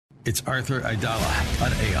It's Arthur Aidala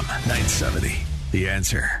on AM 970. The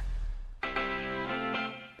Answer.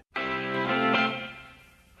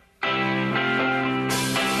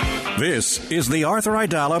 This is the Arthur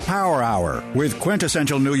Aidala Power Hour with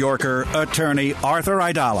quintessential New Yorker, attorney Arthur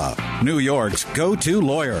Aidala, New York's go-to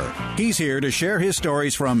lawyer. He's here to share his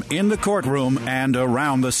stories from in the courtroom and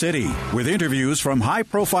around the city, with interviews from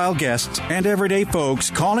high-profile guests and everyday folks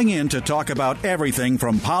calling in to talk about everything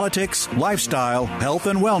from politics, lifestyle, health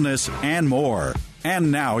and wellness, and more.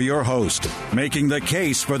 And now your host, making the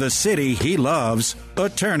case for the city he loves,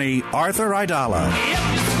 attorney Arthur Aidala.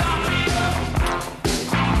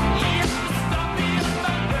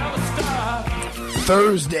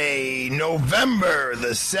 Thursday, November the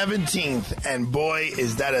 17th, and boy,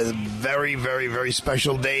 is that a very, very, very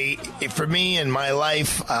special day for me in my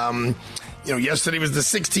life. Yesterday was the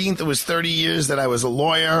 16th. It was 30 years that I was a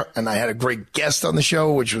lawyer, and I had a great guest on the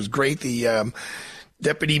show, which was great. The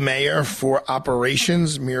Deputy Mayor for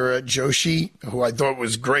Operations, Meera Joshi, who I thought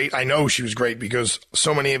was great. I know she was great because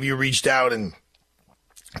so many of you reached out and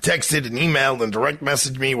texted and emailed and direct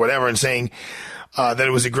messaged me, whatever, and saying that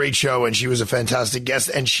it was a great show, and she was a fantastic guest,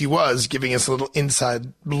 and she was giving us a little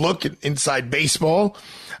inside look at inside baseball.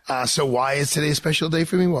 So why is today a special day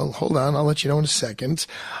for me? Well, hold on. I'll let you know in a second.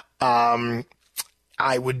 I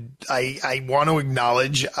want to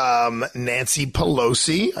acknowledge Nancy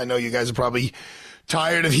Pelosi. I know you guys are probably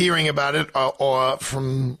tired of hearing about it or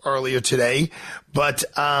from earlier today, but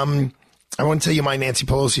I want to tell you my Nancy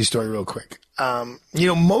Pelosi story real quick.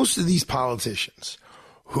 Most of these politicians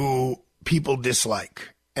who people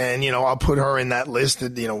dislike, and I'll put her in that list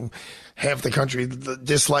that half the country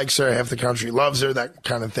dislikes her, half the country loves her, that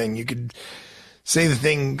kind of thing. You could say the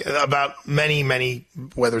thing about many,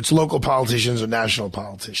 whether it's local politicians or national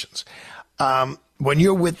politicians. When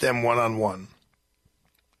you're with them one-on-one,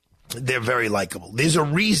 they're very likable. There's a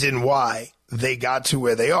reason why they got to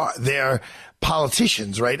where they are. They're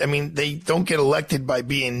politicians, right? I mean, they don't get elected by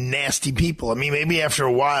being nasty people. I mean, maybe after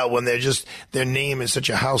a while when their name is such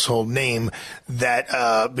a household name that,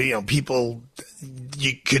 people,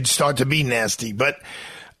 you could start to be nasty, but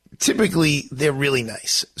typically they're really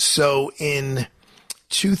nice. So in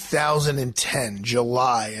 2010,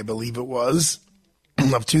 July, I believe it was,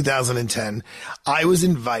 of 2010, I was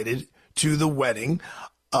invited to the wedding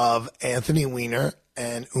of Anthony Weiner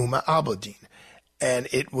and Uma Abedin. And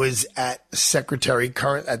it was at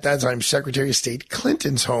at that time, Secretary of State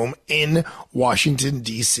Clinton's home in Washington,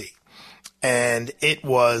 D.C. And it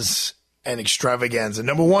was an extravaganza.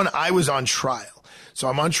 Number one, I was on trial. So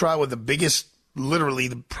I'm on trial with the biggest,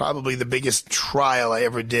 probably the biggest trial I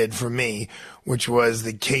ever did for me, which was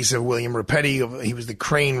the case of William Rapetti. He was the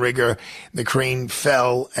crane rigger. The crane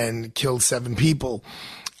fell and killed 7 people.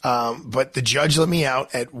 But the judge let me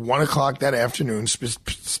out at 1:00 that afternoon,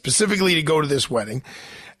 specifically to go to this wedding.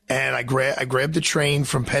 And I grabbed the train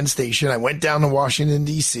from Penn Station. I went down to Washington,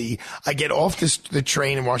 D.C. I get off the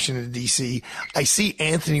train in Washington, D.C. I see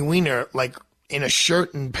Anthony Weiner, like in a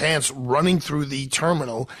shirt and pants, running through the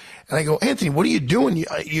terminal. And I go, Anthony, what are you doing?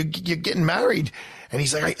 You're getting married. And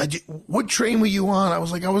he's like, what train were you on? I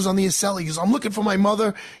was like, I was on the Acela. He goes, I'm looking for my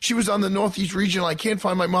mother. She was on the Northeast Regional. I can't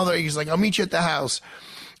find my mother. He's like, I'll meet you at the house.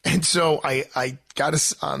 And so I got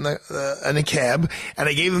us on in a cab, and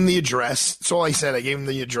I gave him the address. That's all I said. I gave him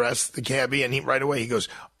the address, the cabbie, and right away he goes,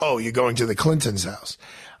 oh, you're going to the Clintons' house.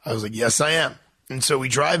 I was like, yes, I am. And so we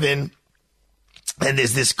drive in, and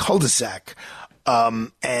there's this cul-de-sac,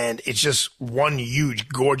 and it's just one huge,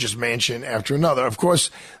 gorgeous mansion after another. Of course,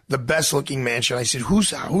 the best-looking mansion. I said, who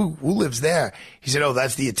lives there? He said, oh,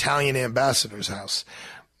 that's the Italian ambassador's house.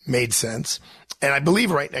 Made sense. And I believe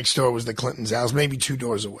right next door was the Clintons' house, maybe 2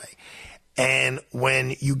 doors away. And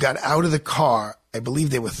when you got out of the car, I believe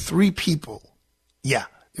there were 3 people. Yeah,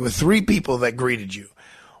 there were 3 people that greeted you.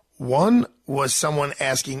 One was someone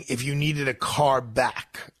asking if you needed a cab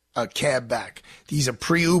back. These are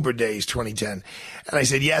pre-Uber days, 2010. And I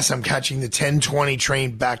said, yes, I'm catching the 10:20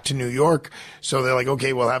 train back to New York. So they're like,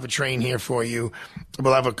 okay, we'll have a train here for you.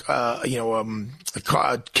 We'll have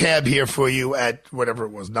a cab here for you at whatever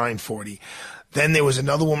it was, 9:40. Then there was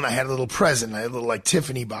another woman. I had a little present. I had a little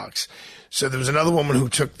Tiffany box. So there was another woman who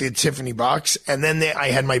took the Tiffany box. And then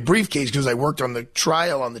I had my briefcase because I worked on the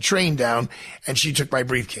trial on the train down, and she took my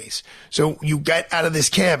briefcase. So you get out of this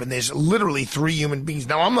cab, and there's literally 3 human beings.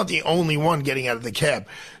 Now, I'm not the only one getting out of the cab.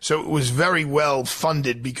 So it was very well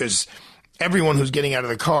funded because everyone who's getting out of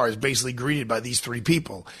the car is basically greeted by these 3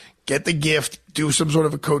 people. Get the gift, do some sort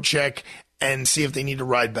of a coat check, and see if they need a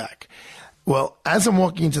ride back. Well, as I'm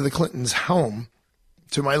walking into the Clintons' home,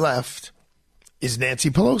 to my left is Nancy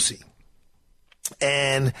Pelosi.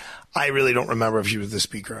 And I really don't remember if she was the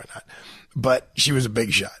speaker or not, but she was a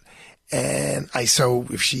big shot. And so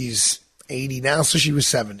if she's 80 now, so she was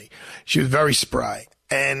 70. She was very spry.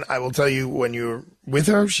 And I will tell you, when you're with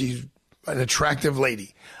her, she's an attractive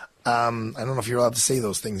lady. I don't know if you're allowed to say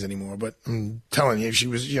those things anymore, but I'm telling you, she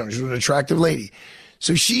was an attractive lady.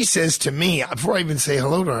 So she says to me, before I even say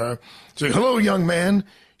hello to her, she's like, "Hello, young man."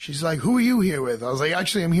 She's like, "Who are you here with?" I was like,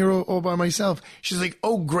 "Actually, I'm here all by myself." She's like,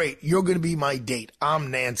 "Oh, great. You're going to be my date. I'm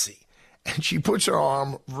Nancy." And she puts her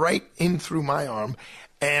arm right in through my arm.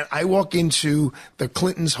 And I walk into the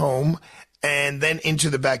Clintons' home and then into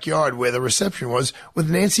the backyard where the reception was with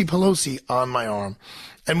Nancy Pelosi on my arm.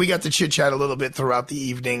 And we got to chit chat a little bit throughout the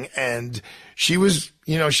evening. And she was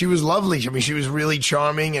lovely. I mean, she was really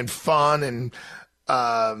charming and fun and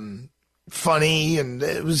funny. And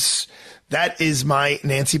that is my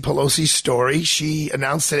Nancy Pelosi story. She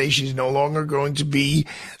announced today she's no longer going to be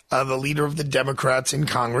the leader of the Democrats in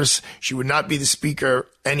Congress. She would not be the speaker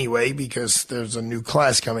anyway because there's a new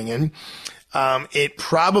class coming in. It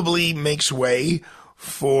probably makes way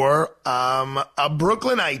for a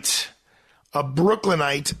Brooklynite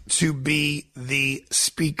to be the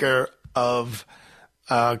Speaker of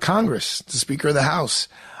Congress, the Speaker of the House,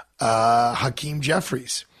 Hakeem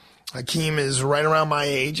Jeffries. Hakeem is right around my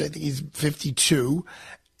age. I think he's 52.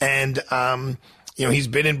 And, he's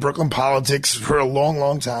been in Brooklyn politics for a long,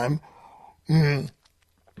 long time.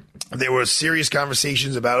 There were serious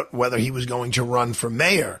conversations about whether he was going to run for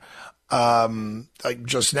mayor. Like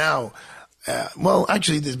just now.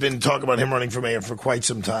 Actually, there's been talk about him running for mayor for quite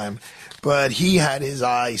some time. But he had his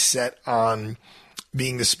eyes set on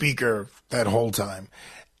being the speaker that whole time.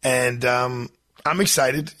 And, I'm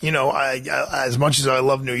excited. As much as I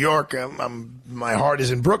love New York, my heart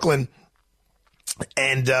is in Brooklyn.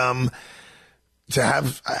 And to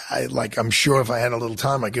have, I'm sure if I had a little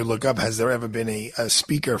time, I could look up, has there ever been a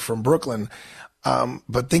speaker from Brooklyn?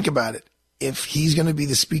 But think about it. If he's going to be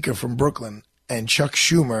the speaker from Brooklyn and Chuck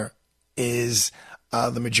Schumer is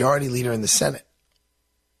the majority leader in the Senate,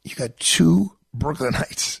 you got two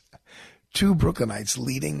Brooklynites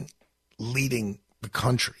leading the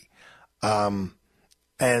country.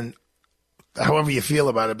 And however you feel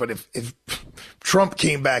about it, but if Trump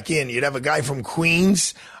came back in, you'd have a guy from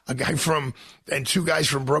Queens, and two guys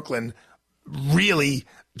from Brooklyn really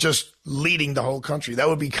just leading the whole country. That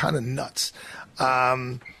would be kind of nuts.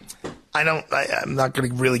 I'm not going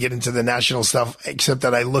to really get into the national stuff, except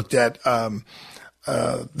that I looked at,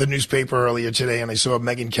 the newspaper earlier today and I saw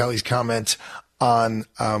Megyn Kelly's comment on,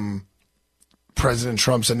 President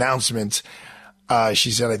Trump's announcement.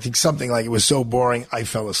 She said, I think something like, it was so boring, I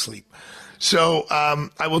fell asleep. So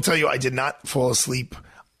I will tell you, I did not fall asleep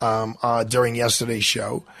during yesterday's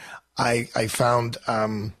show. I found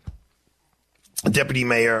Deputy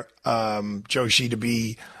Mayor Joe Shee to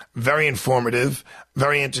be very informative,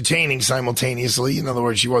 very entertaining simultaneously. In other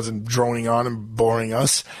words, she wasn't droning on and boring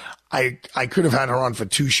us. I could have had her on for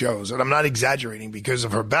two shows, and I'm not exaggerating because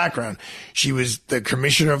of her background. She was the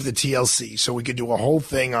commissioner of the TLC, so we could do a whole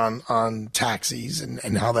thing on taxis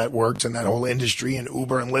and how that works and that whole industry and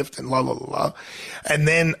Uber and Lyft and la, la, la, la. And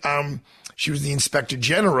then she was the inspector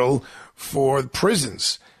general for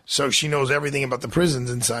prisons. So she knows everything about the prisons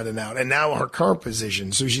inside and out. And now her current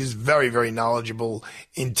position. So she's very, very knowledgeable,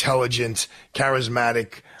 intelligent,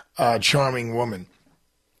 charismatic, charming woman.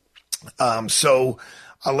 So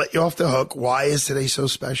I'll let you off the hook. Why is today so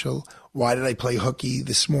special? Why did I play hooky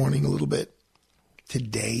this morning a little bit?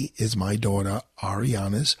 Today is my daughter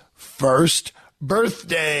Ariana's first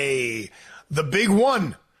birthday. The big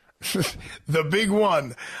one. The big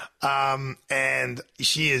one. And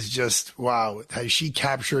she is just, wow, has she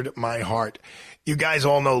captured my heart. You guys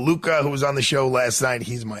all know Luca, who was on the show last night.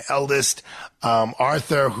 He's my eldest.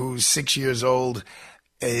 Arthur, who's 6 years old,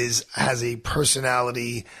 has a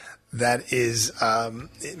personality that is,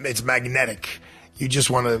 it's magnetic. You're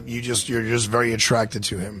just very attracted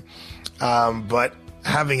to him. But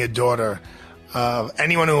having a daughter,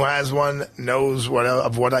 anyone who has one knows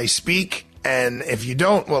of what I speak. And if you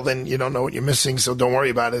don't, well, then you don't know what you're missing. So don't worry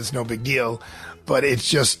about it. It's no big deal. But it's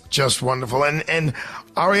just wonderful. And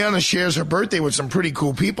Ariana shares her birthday with some pretty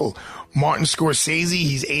cool people. Martin Scorsese,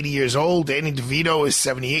 he's 80 years old. Danny DeVito is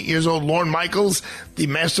 78 years old. Lorne Michaels, the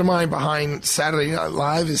mastermind behind Saturday Night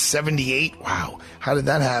Live, is 78. Wow, how did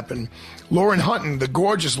that happen? Lauren Hutton, the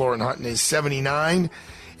gorgeous Lauren Hutton, is 79.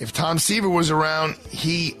 If Tom Seaver was around,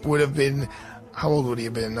 he would have been, how old would he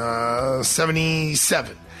have been?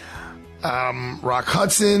 77. Rock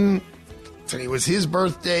Hudson, today was his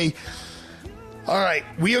birthday. All right,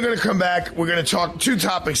 we are going to come back. We're going to talk two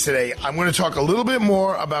topics today. I'm going to talk a little bit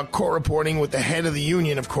more about court reporting with the head of the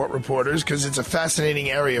Union of Court Reporters because it's a fascinating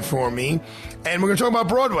area for me. And we're going to talk about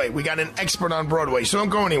Broadway. We got an expert on Broadway, so don't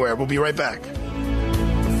go anywhere. We'll be right back.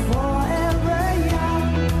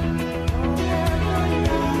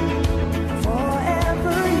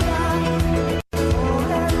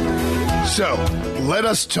 So, let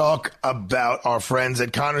us talk about our friends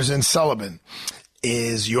at Connors & Sullivan.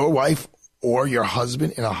 Is your wife or your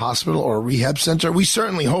husband in a hospital or a rehab center? We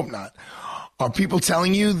certainly hope not. Are people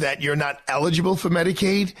telling you that you're not eligible for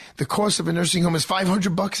Medicaid? The cost of a nursing home is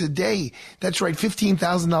 $500 a day. That's right,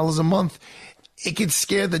 $15,000 a month. It could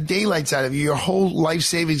scare the daylights out of you. Your whole life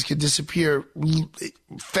savings could disappear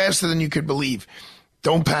faster than you could believe.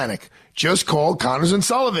 Don't panic. Just call Connors &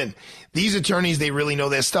 Sullivan. These attorneys, they really know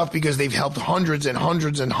their stuff because they've helped hundreds and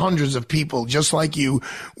hundreds and hundreds of people just like you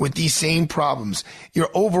with these same problems. Your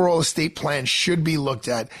overall estate plan should be looked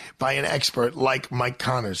at by an expert like Mike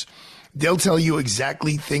Connors. They'll tell you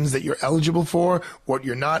exactly things that you're eligible for, what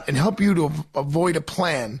you're not, and help you to avoid a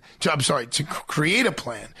plan, to create a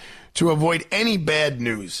plan to avoid any bad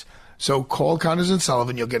news. So call Connors &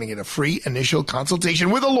 Sullivan. You're going to get a free initial consultation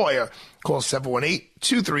with a lawyer. Call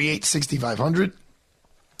 718-238-6500.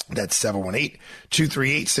 That's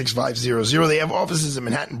 718-238-6500. They have offices in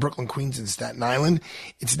Manhattan, Brooklyn, Queens, and Staten Island.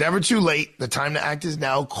 It's never too late. The time to act is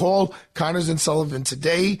now. Call Connors & Sullivan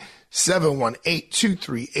today,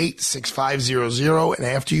 718-238-6500. And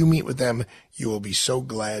after you meet with them, you will be so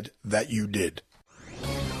glad that you did.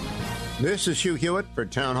 This is Hugh Hewitt for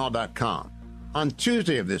townhall.com. On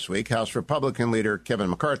Tuesday of this week, House Republican leader Kevin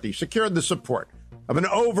McCarthy secured the support of an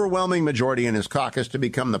overwhelming majority in his caucus to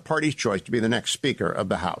become the party's choice to be the next Speaker of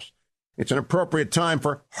the House. It's an appropriate time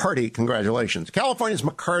for hearty congratulations. California's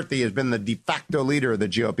McCarthy has been the de facto leader of the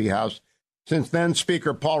GOP House since then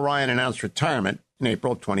Speaker Paul Ryan announced retirement in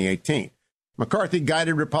April 2018. McCarthy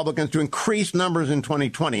guided Republicans to increase numbers in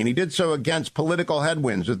 2020, and he did so against political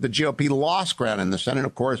headwinds as the GOP lost ground in the Senate.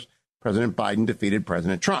 Of course, President Biden defeated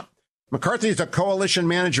President Trump. McCarthy is a coalition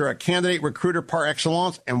manager, a candidate recruiter par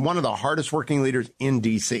excellence, and one of the hardest working leaders in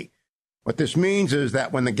D.C. What this means is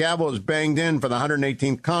that when the gavel is banged in for the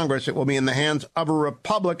 118th Congress, it will be in the hands of a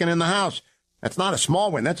Republican in the House. That's not a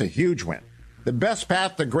small win. That's a huge win. The best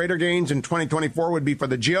path to greater gains in 2024 would be for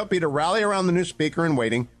the GOP to rally around the new Speaker in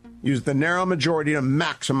waiting, use the narrow majority to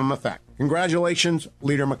maximum effect. Congratulations,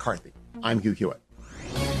 Leader McCarthy. I'm Hugh Hewitt.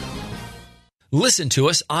 Listen to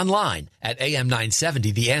us online at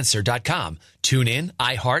am970theanswer.com. Tune in,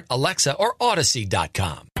 iHeart, Alexa, or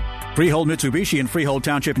Odyssey.com. Freehold Mitsubishi in Freehold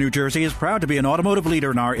Township, New Jersey is proud to be an automotive leader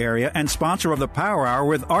in our area and sponsor of the Power Hour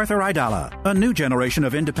with Arthur Aidala. A new generation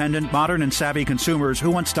of independent, modern, and savvy consumers who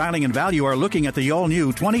want styling and value are looking at the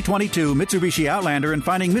all-new 2022 Mitsubishi Outlander and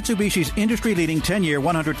finding Mitsubishi's industry-leading 10-year,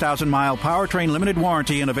 100,000-mile powertrain limited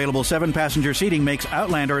warranty and available 7-passenger seating makes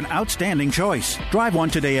Outlander an outstanding choice. Drive one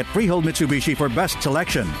today at Freehold Mitsubishi for best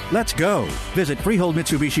selection. Let's go. Visit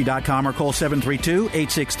freeholdmitsubishi.com or call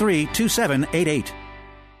 732-863-2788.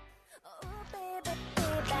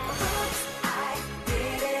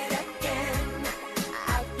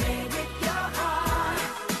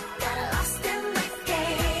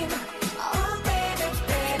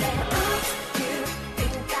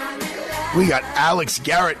 We got Alex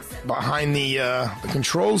Garrett behind the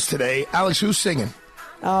controls today. Alex, who's singing?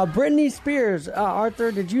 Britney Spears.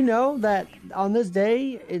 Arthur, did you know that on this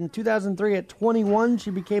day in 2003 at 21,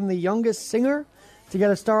 she became the youngest singer to get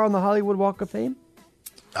a star on the Hollywood Walk of Fame?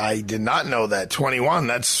 I did not know that. 21,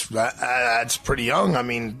 that's pretty young. I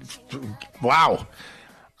mean, wow.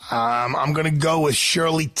 I'm going to go with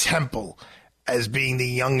Shirley Temple as being the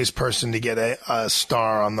youngest person to get a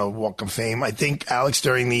star on the Walk of Fame. I think, Alex,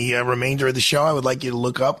 during the remainder of the show, I would like you to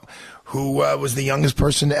look up who was the youngest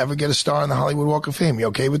person to ever get a star on the Hollywood Walk of Fame. You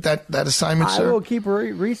okay with that assignment, sir? I will keep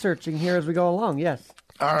researching here as we go along, yes.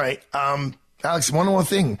 All right. Alex, one more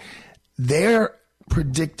thing. They're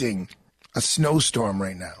predicting a snowstorm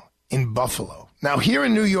right now in Buffalo. Now, here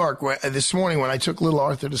in New York, this morning when I took little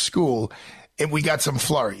Arthur to school, we got some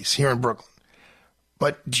flurries here in Brooklyn.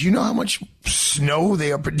 But do you know how much snow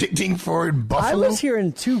they are predicting for in Buffalo? I was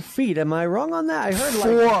hearing 2 feet. Am I wrong on that? I heard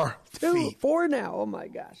 4 feet. 4 now. Oh, my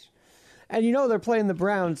gosh. And you know they're playing the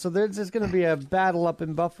Browns, so there's just going to be a battle up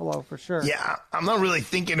in Buffalo for sure. Yeah, I'm not really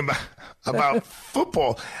thinking about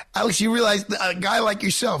football. Alex, you realize a guy like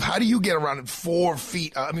yourself, how do you get around at 4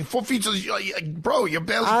 feet? 4 feet, bro, you're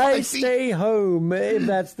barely 5 feet. I stay home if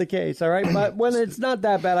that's the case, all right? But when it's not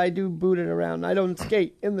that bad, I do boot it around. I don't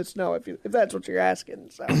skate in the snow, if that's what you're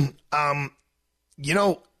asking. So. You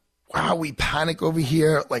know how we panic over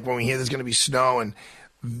here, like when we hear there's going to be snow, and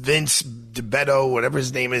Vince DeBetto, whatever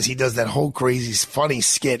his name is, he does that whole crazy funny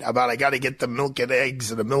skit about I got to get the milk and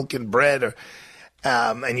eggs or the milk and bread, or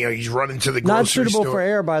and he's running to the grocery store. Not suitable for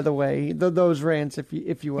air, by the way. Those rants,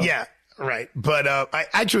 if you will. Yeah, right. But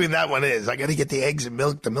actually, that one is I got to get the eggs and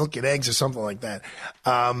milk, the milk and eggs, or something like that.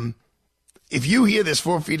 If you hear there's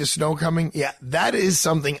 4 feet of snow coming, yeah, that is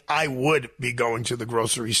something I would be going to the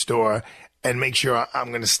grocery store and make sure I'm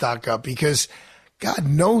going to stock up, because God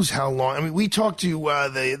knows how long. I mean, we talked to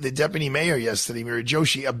the deputy mayor yesterday, Mira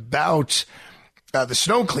Joshi, about the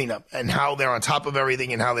snow cleanup and how they're on top of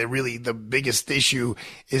everything and how they really, the biggest issue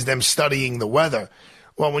is them studying the weather.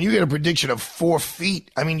 Well, when you get a prediction of 4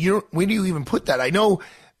 feet, I mean, where do you even put that? I know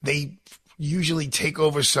they usually take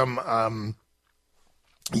over some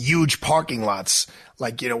huge parking lots,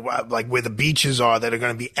 like where the beaches are, that are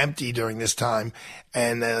going to be empty during this time,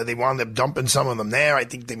 and they wound up dumping some of them there. I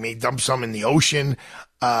think they may dump some in the ocean.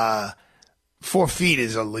 4 feet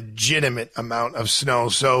is a legitimate amount of snow.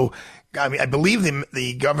 So, I mean, I believe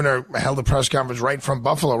the governor held a press conference right from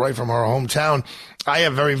Buffalo, right from our hometown. I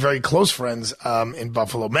have very, very close friends in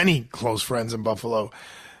Buffalo, many close friends in Buffalo.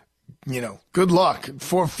 Good luck.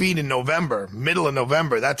 4 feet in November, middle of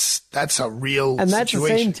November. That's a real And that's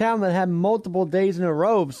situation. the same town that had multiple days in a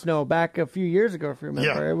row of snow back a few years ago, if you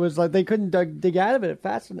remember. Yeah. It was like they couldn't dig out of it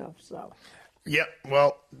fast enough. So, Yeah,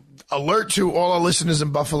 well, alert to all our listeners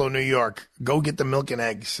in Buffalo, New York. Go get the milk and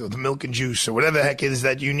eggs, or the milk and juice, or whatever the heck it is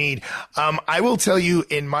that you need. I will tell you,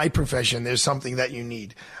 in my profession, there's something that you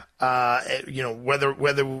need. Whether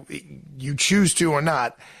you choose to or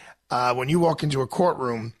not, when you walk into a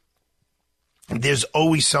courtroom, there's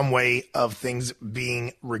always some way of things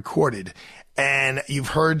being recorded. And you've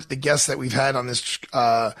heard the guests that we've had on this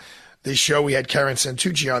show. We had Karen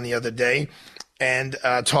Santucci on the other day, and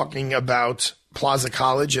talking about Plaza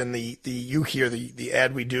College and the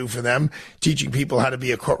ad we do for them, teaching people how to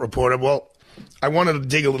be a court reporter. Well, I wanted to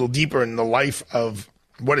dig a little deeper in the life of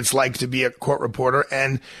what it's like to be a court reporter.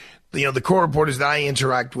 And, the court reporters that I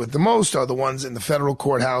interact with the most are the ones in the federal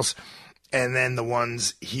courthouse, and then the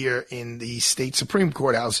ones here in the state Supreme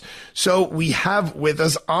Courthouse. So we have with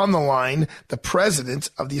us on the line the president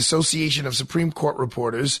of the Association of Supreme Court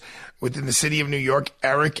Reporters within the city of New York,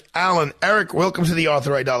 Eric Allen. Eric, welcome to the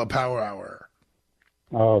Arthur Aidala Power Hour.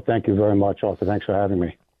 Oh, thank you very much, Arthur. Thanks for having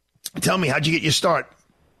me. Tell me, how'd you get your start?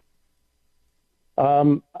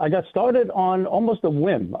 I got started on almost a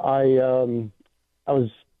whim. I was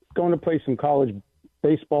going to play some college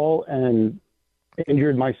baseball and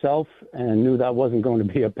injured myself and knew that wasn't going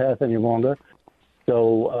to be a path any longer.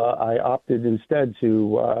 So I opted instead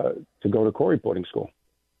to go to court reporting school.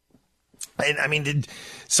 And I mean, did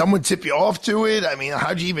someone tip you off to it? I mean,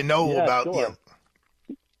 how'd you even know about sure.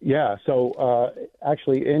 Yeah. So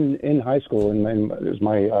actually in high school, and it was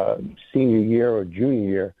my senior year or junior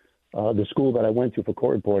year, the school that I went to for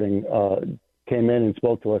court reporting came in and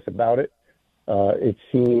spoke to us about it. It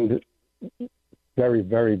seemed very,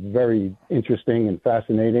 very, very interesting and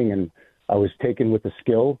fascinating, and I was taken with the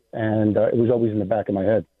skill, and it was always in the back of my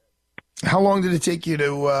head. How long did it take you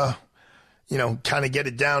to, kind of get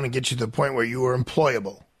it down and get you to the point where you were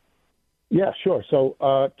employable? Yeah, sure.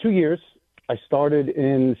 So 2 years. I started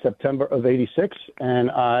in September of '86,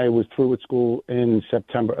 and I was through with school in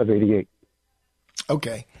September of '88.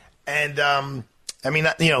 Okay. And,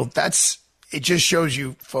 it just shows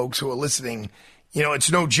you folks who are listening,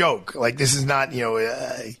 it's no joke. Like, this is not,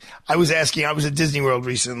 I was at Disney World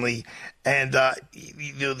recently, and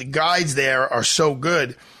the guides there are so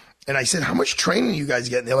good. And I said, how much training you guys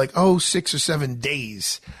get? And they're like, 6 or 7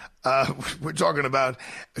 days. We're talking about,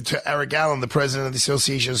 to Eric Allen, the president of the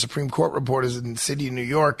Association of Supreme Court Reporters in the city of New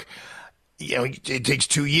York, it takes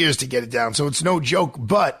 2 years to get it down. So it's no joke.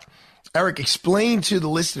 But, Eric, explain to the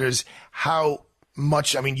listeners how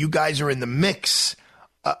much, you guys are in the mix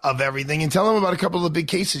of everything, and tell them about a couple of the big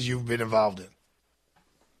cases you've been involved in.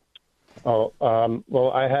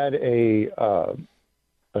 Well, I had a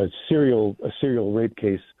serial rape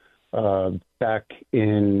case back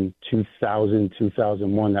in 2000,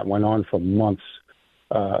 2001 that went on for months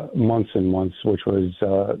and months, which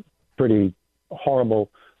was pretty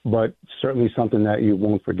horrible, but certainly something that you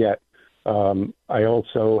won't forget. I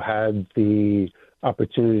also had the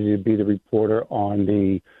opportunity to be the reporter on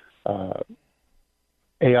the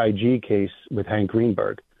AIG case with Hank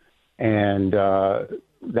Greenberg. And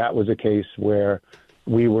that was a case where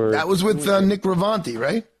we were... That was with Nick Ravanti,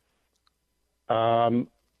 right?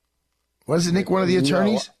 Was it Nick, one of the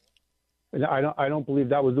attorneys? No, I don't believe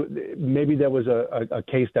that was... Maybe there was a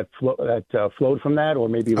case that flowed from that, or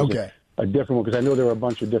maybe it was a different one, because I know there were a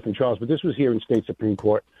bunch of different trials. But this was here in state Supreme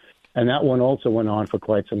Court, and that one also went on for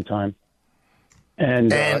quite some time.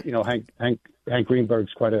 And Hank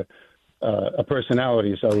Greenberg's quite a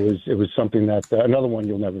personality, so it was something that another one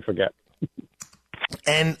you'll never forget.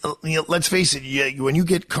 And let's face it, when you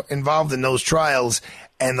get involved in those trials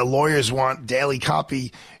and the lawyers want daily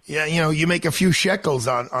copy, you make a few shekels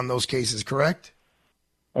on those cases, correct?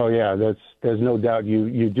 Oh yeah, there's no doubt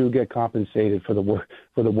you do get compensated for the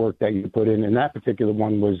work that you put in. And that particular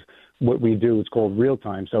one was what we do. It's called real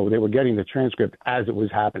time. So they were getting the transcript as it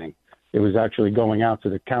was happening. It was actually going out to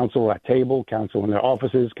the counsel at table, counsel in their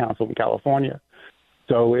offices, counsel in California.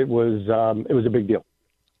 So it was a big deal.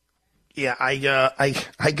 Yeah,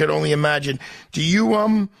 I could only imagine. Do you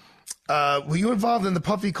were you involved in the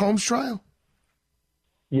Puffy Combs trial?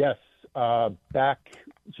 Yes, back,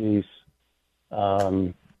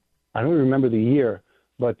 I don't remember the year,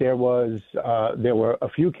 but there were a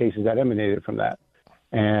few cases that emanated from that,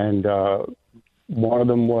 and one of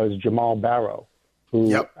them was Jamal Barrow,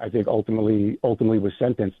 who I think ultimately was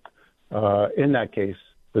sentenced in that case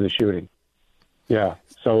for the shooting. Yeah.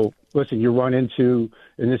 So listen, in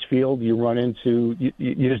this field, you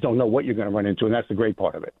just don't know what you're going to run into, and that's the great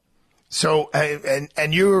part of it. So,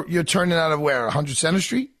 and you're turning out of where? 100 Center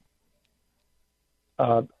Street?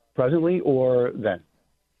 Presently or then?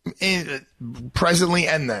 Presently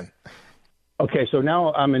and then. Okay, so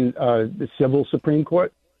now I'm in the civil Supreme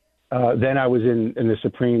Court. Then I was in the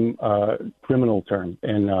Supreme criminal term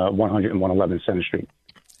in 100 and 111 Center Street.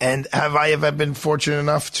 And have I ever been fortunate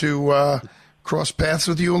enough to cross paths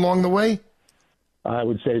with you along the way? I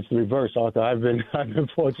would say it's the reverse, Arthur. I've been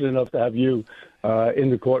fortunate enough to have you in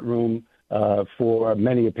the courtroom for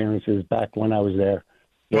many appearances back when I was there.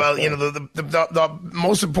 Well, the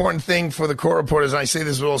most important thing for the court reporters, and I say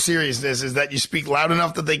this with all seriousness, is that you speak loud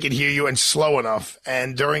enough that they can hear you and slow enough.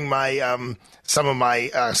 And during my some of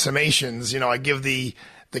my summations, I give the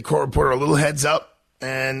court reporter a little heads up,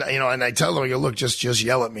 and and I tell them, I go, look, just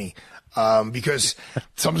yell at me. Because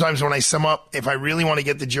sometimes when I sum up, if I really want to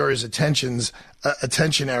get the jurors' attention,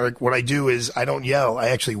 Eric, what I do is I don't yell, I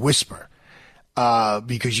actually whisper.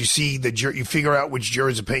 Because you see you figure out which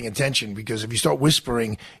jurors are paying attention. Because if you start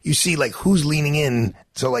whispering, you see who's leaning in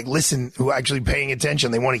to listen, who are actually paying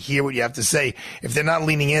attention. They want to hear what you have to say. If they're not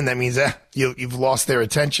leaning in, that means you've lost their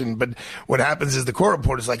attention. But what happens is the court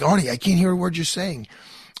reporter's like, Artie, I can't hear a word you're saying.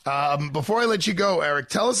 Before I let you go, Eric,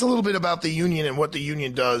 tell us a little bit about the union and what the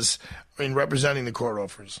union does in representing the court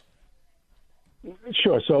offers.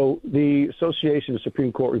 Sure. So the Association of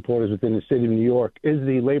Supreme Court Reporters within the city of New York is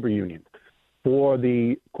the labor union for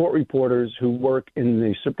the court reporters who work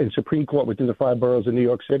in Supreme Court within the 5 boroughs of New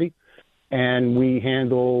York City. And we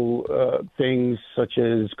handle things such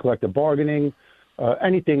as collective bargaining,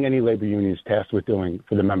 anything any labor union is tasked with doing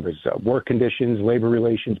for the members, work conditions, labor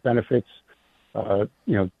relations, benefits.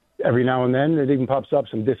 Every now and then it even pops up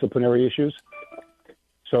some disciplinary issues.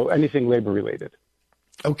 So anything labor related.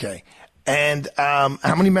 Okay. And how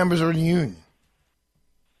many members are in the union?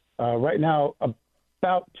 Right now,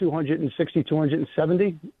 about 260,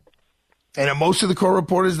 270. And are most of the court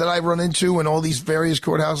reporters that I run into in all these various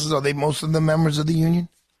courthouses, are they most of them members of the union?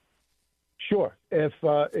 Sure. If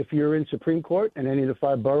you're in Supreme Court and any of the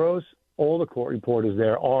 5 boroughs, all the court reporters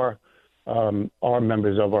there are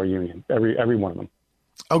members of our union. Every one of them.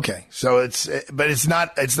 Okay, so it's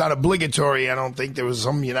not obligatory. I don't think there was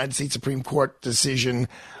some United States Supreme Court decision.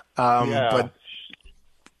 But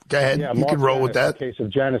go ahead, you can roll with that. The case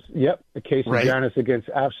of Janice. Yep, the case of Janice against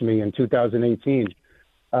AFSCME in 2018.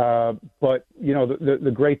 But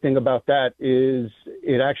the great thing about that is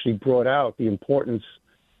it actually brought out the importance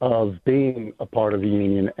of being a part of the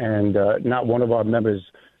union, and not one of our members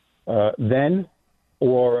then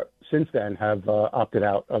or since then have opted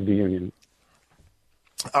out of the union.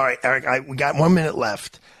 All right, Eric, we got 1 minute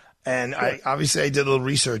left, and sure. I did a little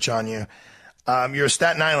research on you. You're a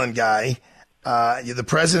Staten Island guy. You're the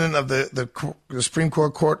president of the Supreme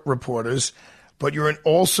Court Reporters, but you're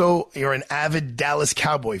an avid Dallas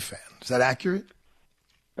Cowboy fan. Is that accurate?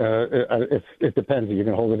 It depends. Are you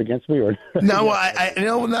going to hold it against me or? No,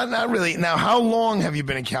 not really. Now, how long have you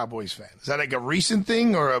been a Cowboys fan? Is that a recent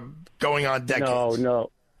thing or going on decades?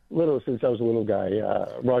 No, since I was a little guy.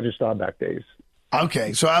 Roger Staubach days.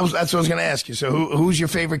 Okay, so that's what I was going to ask you. So who's your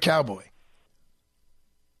favorite Cowboy?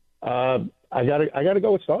 I gotta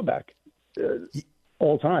go with Staubach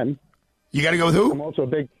all time. You got to go with who? I'm also a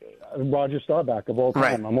big Roger Staubach of all time.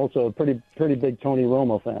 Right. I'm also a pretty big Tony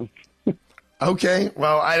Romo fan. Okay,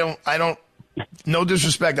 well I don't. No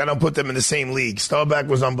disrespect, I don't put them in the same league. Staubach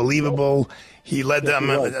was unbelievable. He led them.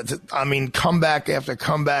 Comeback after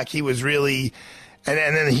comeback. He was really. And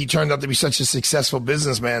then he turned out to be such a successful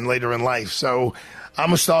businessman later in life. So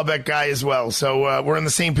I'm a Starbuck guy as well, so we're on the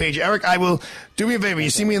same page. Eric, I will do me a favor. You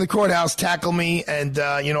see me in the courthouse, tackle me, and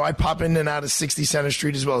I pop in and out of 60 Center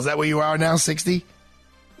Street as well. Is that where you are now, 60?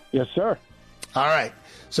 Yes, sir. All right.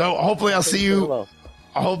 So hopefully I'll see you. Well.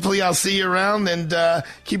 Hopefully I'll see you around, and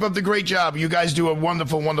keep up the great job. You guys do a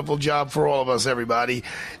wonderful, wonderful job for all of us, everybody.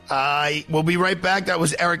 We'll be right back. That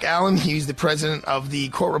was Eric Allen. He's the president of the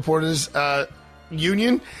Court Reporters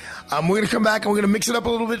Union. We're going to come back and we're going to mix it up a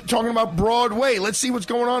little bit, talking about Broadway. Let's see what's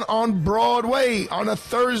going on Broadway on a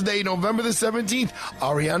Thursday, November the 17th,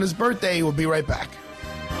 Ariana's birthday. We'll be right back.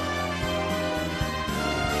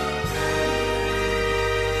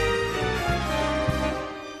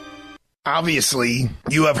 Obviously,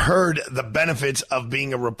 you have heard the benefits of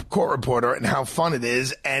being a court reporter and how fun it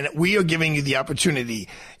is, and we are giving you the opportunity.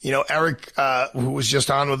 Eric, who was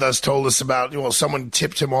just on with us, told us about, someone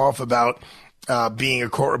tipped him off about being a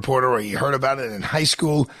court reporter, or he heard about it in high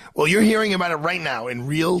school. Well, you're hearing about it right now in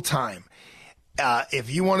real time.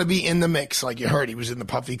 If you want to be in the mix, like you heard, he was in the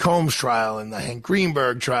Puffy Combs trial and the Hank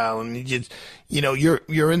Greenberg trial, and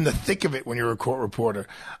you're in the thick of it when you're a court reporter.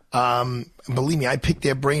 Believe me, I pick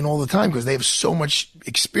their brain all the time because they have so much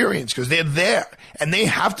experience, because they're there and they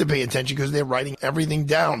have to pay attention because they're writing everything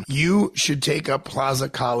down. You should take up Plaza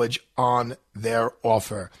College on their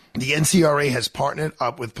offer. The NCRA has partnered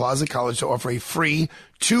up with Plaza College to offer a free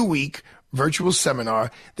 2-week virtual seminar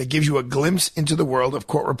that gives you a glimpse into the world of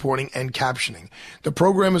court reporting and captioning. The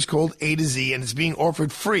program is called A to Z, and it's being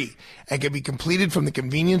offered free and can be completed from the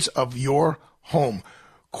convenience of your home.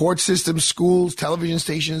 Court systems, schools, television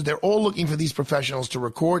stations, they're all looking for these professionals to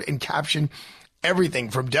record and caption everything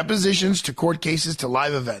from depositions to court cases to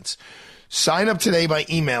live events. Sign up today by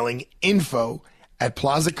emailing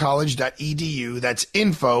info@plazacollege.edu. That's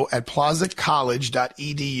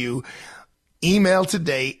info@plazacollege.edu. Email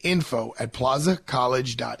today,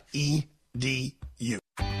 info@plazacollege.edu.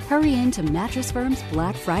 Hurry into Mattress Firm's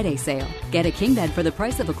Black Friday sale. Get a king bed for the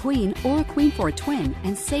price of a queen or a queen for a twin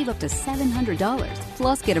and save up to $700.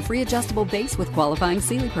 Plus, get a free adjustable base with qualifying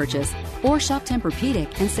Sealy purchase. Or shop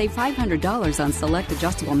Tempur-Pedic and save $500 on select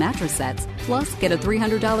adjustable mattress sets. Plus, get a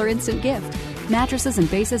 $300 instant gift. Mattresses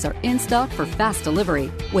and bases are in stock for fast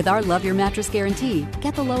delivery. With our Love Your Mattress guarantee,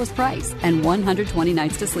 get the lowest price and 120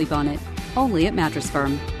 nights to sleep on it. Only at Mattress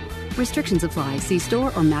Firm. Restrictions apply. See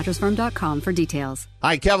store or mattressfirm.com for details.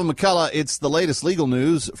 Hi, Kevin McCullough. It's the latest legal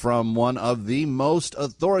news from one of the most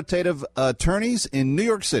authoritative attorneys in New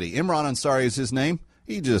York City. Imran Ansari is his name.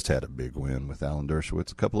 He just had a big win with Alan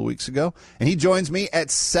Dershowitz a couple of weeks ago. And he joins me at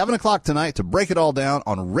 7 o'clock tonight to break it all down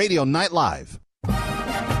on Radio Night Live.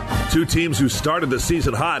 Two teams who started the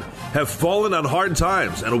season hot have fallen on hard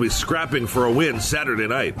times and will be scrapping for a win Saturday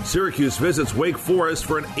night. Syracuse visits Wake Forest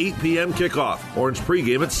for an 8 p.m. kickoff. Orange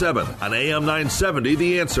pregame at 7 on AM 970,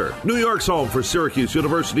 The Answer. New York's home for Syracuse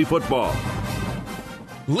University football.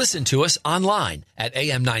 Listen to us online at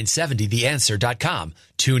am970theanswer.com.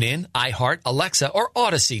 Tune in, iHeart, Alexa, or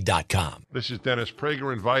Odyssey.com. This is Dennis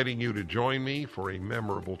Prager inviting you to join me for a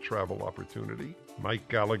memorable travel opportunity. Mike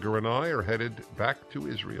Gallagher and I are headed back to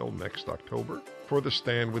Israel next October for the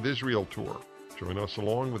Stand with Israel tour. Join us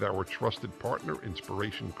along with our trusted partner,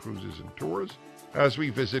 Inspiration Cruises and Tours, as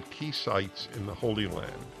we visit key sites in the Holy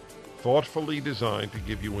Land, thoughtfully designed to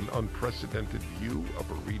give you an unprecedented view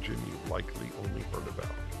of a region you've likely only heard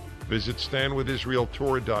about. Visit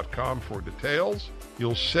StandWithIsraelTour.com for details.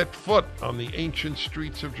 You'll set foot on the ancient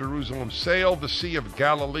streets of Jerusalem, sail the Sea of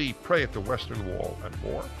Galilee, pray at the Western Wall, and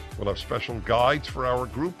more. We'll have special guides for our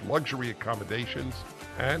group, luxury accommodations,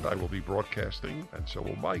 and I will be broadcasting, and so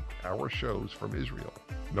will Mike, our shows from Israel.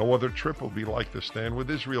 No other trip will be like the Stand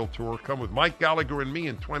With Israel tour. Come with Mike Gallagher and me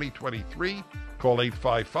in 2023. Call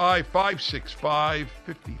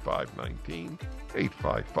 855-565-5519,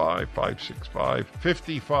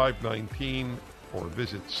 855-565-5519, or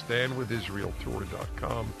visit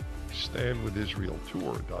StandWithIsraelTour.com,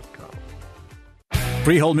 StandWithIsraelTour.com.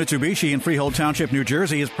 Freehold Mitsubishi in Freehold Township, New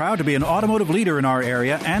Jersey is proud to be an automotive leader in our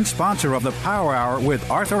area and sponsor of the Power Hour with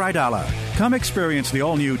Arthur Aidala. Come experience the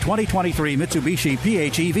all-new 2023 Mitsubishi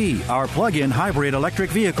PHEV, our plug-in hybrid electric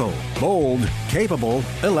vehicle. Bold, capable,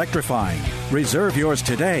 electrifying. Reserve yours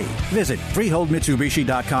today. Visit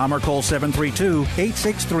freeholdmitsubishi.com or call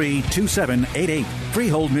 732-863-2788.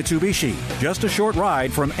 Freehold Mitsubishi. Just a short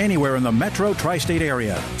ride from anywhere in the metro tri-state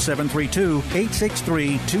area.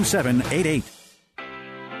 732-863-2788.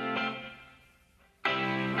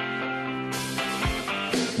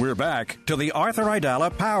 We're back to the Arthur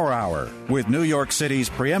Aidala Power Hour with New York City's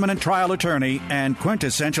preeminent trial attorney and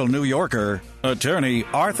quintessential New Yorker, attorney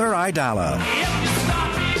Arthur Aidala.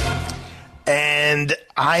 And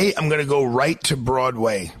I am going to go right to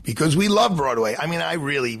Broadway because we love Broadway. I mean, I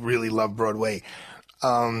really, really love Broadway.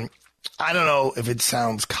 I don't know if it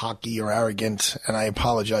sounds cocky or arrogant, and I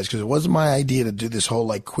apologize because it wasn't my idea to do this whole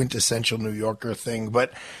like quintessential New Yorker thing,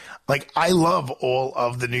 but like I love all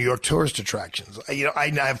of the New York tourist attractions. You know, I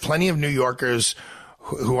have plenty of New Yorkers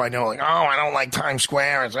who I know like, oh, I don't like Times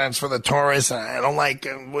Square. That's for the tourists. I don't like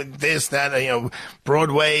this, that, you know,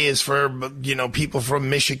 Broadway is for, you know, people from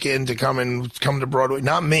Michigan to come to Broadway.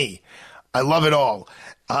 Not me. I love it all.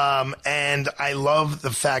 And I love the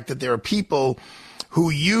fact that there are people who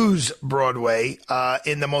use Broadway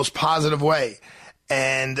in the most positive way.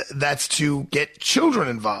 And that's to get children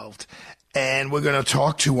involved. And we're going to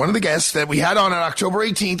talk to one of the guests that we had on October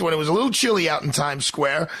 18th when it was a little chilly out in Times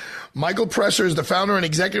Square. Michael Presser is the founder and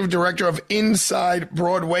executive director of Inside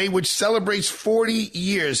Broadway, which celebrates 40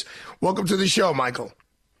 years. Welcome to the show, Michael.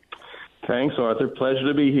 Thanks, Arthur. Pleasure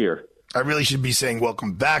to be here. I really should be saying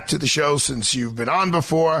welcome back to the show since you've been on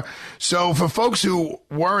before. So for folks who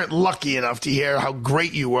weren't lucky enough to hear how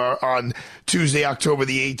great you were on Tuesday, October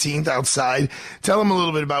the 18th outside, tell them a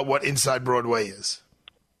little bit about what Inside Broadway is.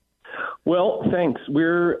 Well, thanks.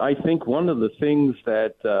 I think, one of the things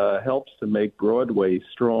that helps to make Broadway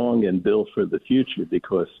strong and build for the future,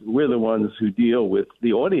 because we're the ones who deal with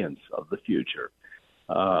the audience of the future.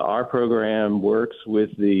 Our program works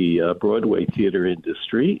with the Broadway theater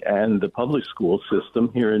industry and the public school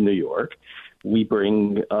system here in New York. We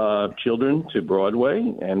bring children to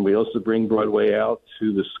Broadway, and we also bring Broadway out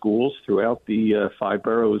to the schools throughout the 5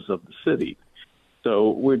 boroughs of the city.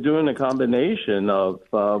 So we're doing a combination of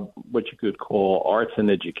what you could call arts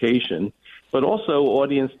and education, but also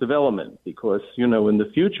audience development, because, you know, in the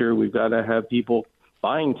future, we've got to have people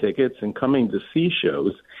buying tickets and coming to see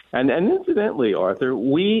shows. And incidentally, Arthur,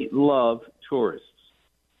 we love tourists.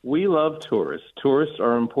 We love tourists. Tourists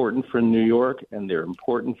are important for New York, and they're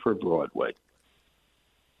important for Broadway.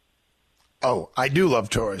 Oh, I do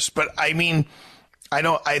love tourists, but I mean, I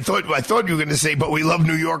thought you were going to say, but we love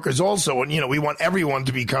New Yorkers also, and you know we want everyone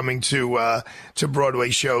to be coming to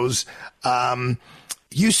Broadway shows.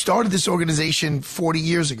 You started this organization 40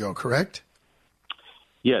 years ago, correct?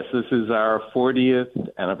 Yes, this is our 40th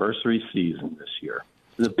anniversary season this year.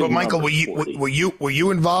 But Michael, were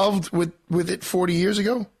you involved with it 40 years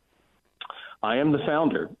ago? I am the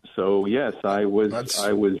founder, so yes, I was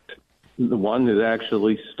the one that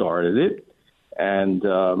actually started it. And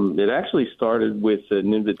it actually started with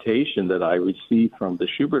an invitation that I received from the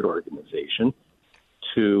Schubert Organization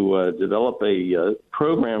to develop a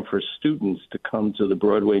program for students to come to the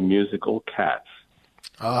Broadway musical Cats.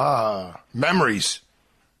 Ah, memories.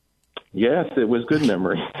 Yes, it was good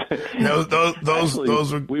memories. No,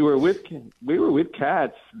 those were. We were with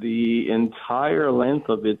Cats the entire length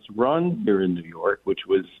of its run here in New York, which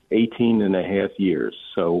was 18 and a half years.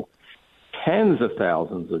 So tens of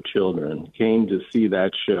thousands of children came to see that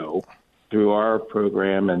show through our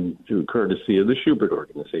program and through courtesy of the Schubert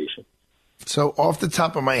Organization. So off the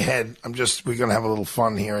top of my head, we're going to have a little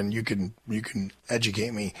fun here, and you can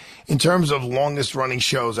educate me. In terms of longest running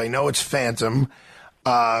shows, I know it's Phantom,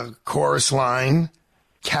 Chorus Line,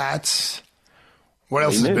 Cats. What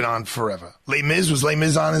else has been on forever? Les Mis, was Les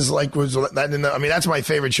Mis on I mean, that's my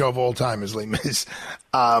favorite show of all time is Les Mis.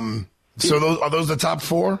 So are those the top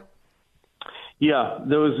 4? Yeah,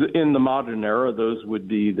 those in the modern era, those would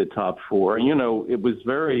be the top 4. You know, it's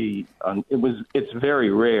very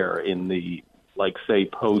rare in the, like, say,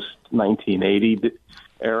 post-1980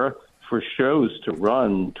 era for shows to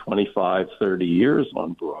run 25, 30 years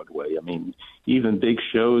on Broadway. I mean, even big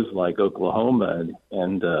shows like Oklahoma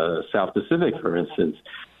and South Pacific, for instance,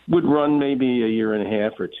 would run maybe a year and a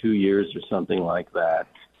half or 2 years or something like that.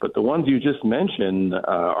 But the ones you just mentioned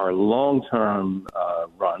are long-term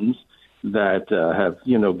runs that have,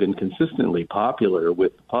 you know, been consistently popular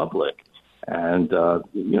with the public. And,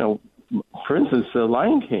 you know, for instance,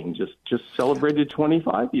 Lion King just celebrated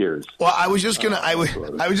 25 years. Well, I was just gonna say,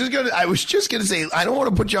 I don't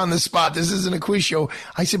want to put you on the spot. This isn't a quiz show.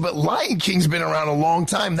 I said, but Lion King's been around a long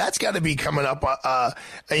time. That's got to be coming up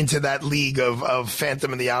into that league of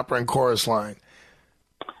Phantom and the Opera and Chorus Line.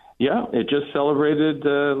 Yeah, it just celebrated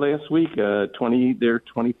last week their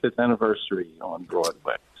 25th anniversary on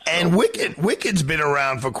Broadway. And Wicked's been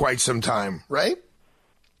around for quite some time, right?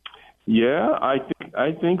 Yeah, I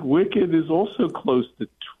think Wicked is also close to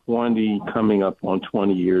 20, coming up on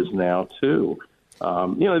 20 years now too.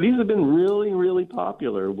 You know, these have been really, really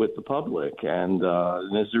popular with the public, and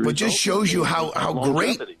as a result, it just shows you how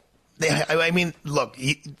great. I mean, look,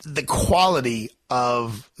 the quality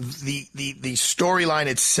of the storyline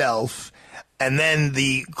itself, and then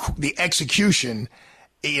the execution.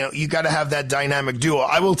 you got to have that dynamic duo.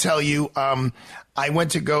 I will tell you, I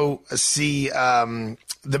went to go see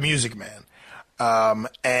The Music Man.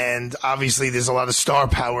 And obviously there's a lot of star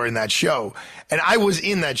power in that show. And I was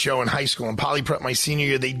in that show in high school in Poly Prep my senior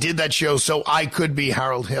year. They did that show so I could be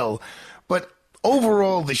Harold Hill. But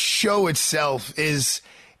overall, the show itself it's,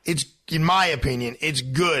 in my opinion, it's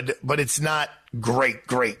good, but it's not great.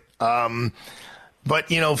 But,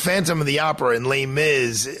 Phantom of the Opera and Les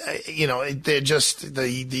Mis, they're just,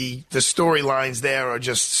 the storylines there are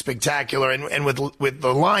just spectacular. And with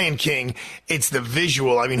The Lion King, it's the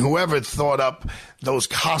visual. I mean, whoever thought up those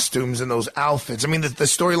costumes and those outfits. I mean, the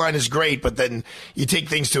storyline is great, but then you take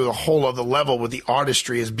things to a whole other level with the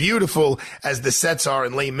artistry. As beautiful as the sets are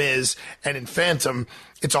in Les Mis and in Phantom,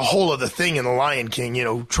 it's a whole other thing in The Lion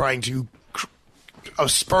King, trying to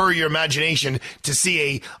spur your imagination to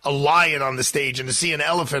see a lion on the stage and to see an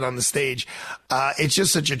elephant on the stage. It's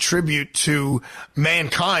just such a tribute to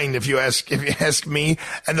mankind, if you ask me,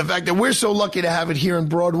 and the fact that we're so lucky to have it here in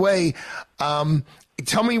Broadway.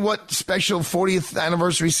 Tell me what special 40th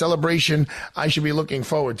anniversary celebration I should be looking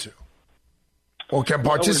forward to, or can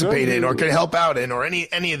participate in, or can help out in, or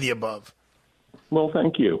any of the above. Well,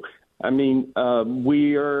 thank you. I mean,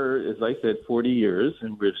 we are, as I said, 40 years,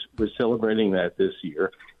 and we're celebrating that this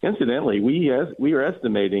year. Incidentally, we are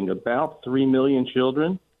estimating about 3 million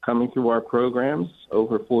children coming through our programs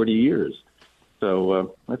over 40 years.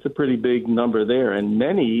 So that's a pretty big number there. And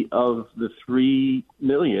many of the 3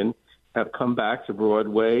 million have come back to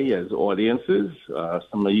Broadway as audiences.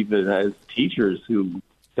 Some even as teachers who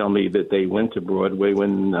tell me that they went to Broadway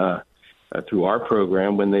when through our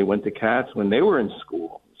program when they went to Cats when they were in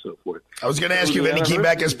school. So forth. I was going to ask you if any came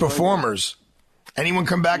back as performers. Anyone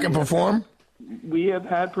come back and perform? We have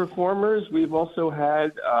had performers. We've also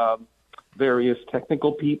had various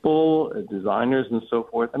technical people, designers, and so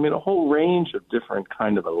forth. I mean, a whole range of different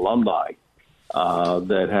kind of alumni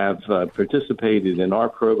that have participated in our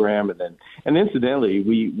program. And incidentally,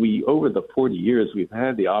 we over the 40 years, we've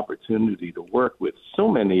had the opportunity to work with so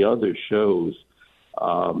many other shows.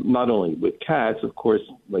 Not only with Cats, of course,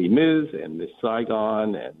 Les Mis and Miss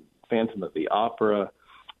Saigon and Phantom of the Opera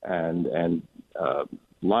and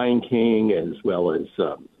Lion King, as well as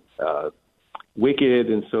Wicked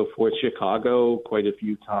and so forth, Chicago quite a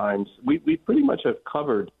few times. We pretty much have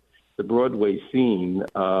covered the Broadway scene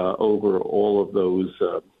over all of those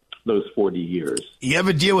 40 years. You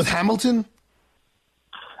ever deal with Hamilton?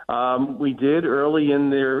 We did early in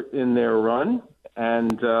their run.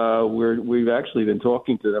 And we've actually been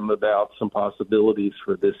talking to them about some possibilities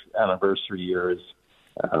for this anniversary year as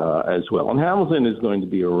well. And Hamilton is going to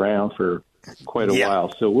be around for quite a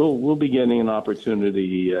while, so we'll be getting an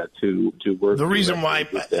opportunity to work. The reason why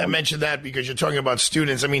I mentioned that because you're talking about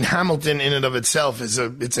students. I mean, Hamilton in and of itself it's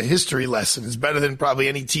a history lesson. It's better than probably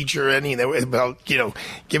any teacher about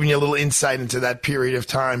giving you a little insight into that period of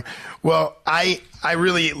time. Well, I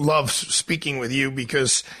really love speaking with you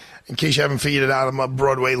because, in case you haven't figured it out, I'm a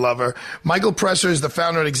Broadway lover. Michael Presser is the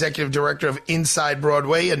founder and executive director of Inside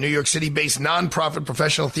Broadway, a New York City-based nonprofit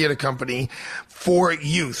professional theater company for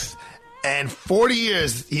youth. And 40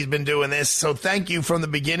 years he's been doing this. So thank you from the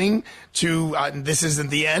beginning to this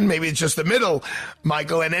isn't the end. Maybe it's just the middle,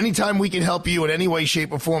 Michael. And anytime we can help you in any way,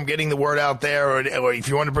 shape, or form, getting the word out there, or if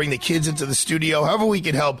you want to bring the kids into the studio, however we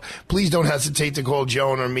can help, please don't hesitate to call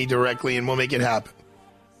Joan or me directly, and we'll make it happen.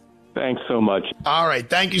 Thanks so much. All right.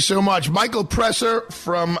 Thank you so much. Michael Presser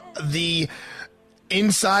from the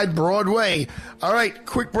Inside Broadway. All right.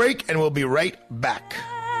 Quick break, and we'll be right back.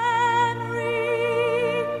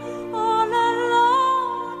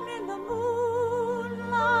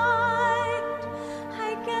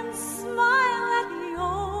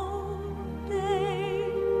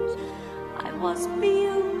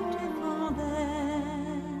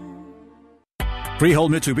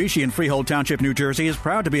 Freehold Mitsubishi in Freehold Township, New Jersey is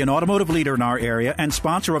proud to be an automotive leader in our area and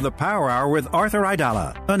sponsor of the Power Hour with Arthur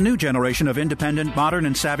Aidala. A new generation of independent, modern,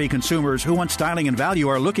 and savvy consumers who want styling and value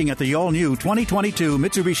are looking at the all-new 2022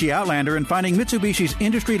 Mitsubishi Outlander and finding Mitsubishi's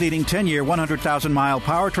industry-leading 10-year, 100,000-mile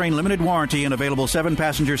powertrain limited warranty and available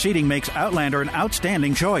 7-passenger seating makes Outlander an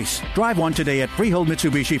outstanding choice. Drive one today at Freehold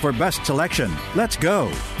Mitsubishi for best selection. Let's go.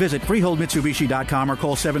 Visit freeholdmitsubishi.com or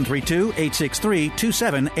call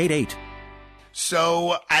 732-863-2788.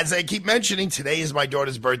 So, as I keep mentioning, today is my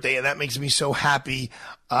daughter's birthday, and that makes me so happy.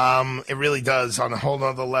 It really does on a whole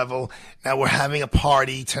nother level. Now, we're having a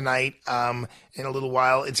party tonight in a little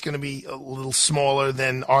while. It's going to be a little smaller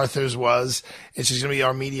than Arthur's was. It's just going to be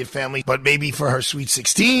our immediate family, but maybe for her sweet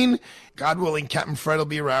 16. God willing, Captain Fred will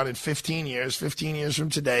be around in 15 years. 15 years from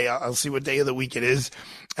today, I'll see what day of the week it is,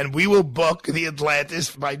 and we will book the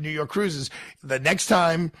Atlantis by New York Cruises. The next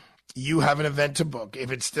time you have an event to book,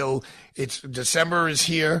 if it's December is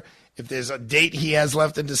here. If there's a date he has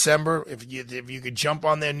left in December, if you could jump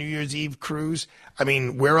on their New Year's Eve cruise, I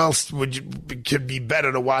mean, where else could be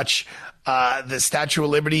better to watch the Statue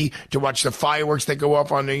of Liberty, to watch the fireworks that go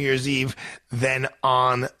up on New Year's Eve than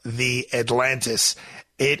on the Atlantis?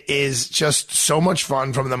 It is just so much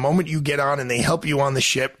fun from the moment you get on and they help you on the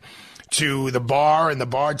ship, to the bar and the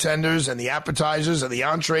bartenders and the appetizers and the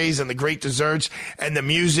entrees and the great desserts and the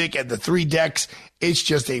music and the 3 decks. It's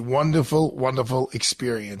just a wonderful, wonderful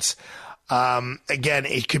experience. Again,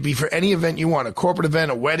 it could be for any event you want, a corporate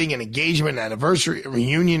event, a wedding, an engagement, an anniversary, a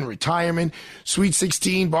reunion, retirement, sweet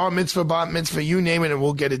 16, bar mitzvah, bat mitzvah, you name it, and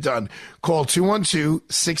we'll get it done. Call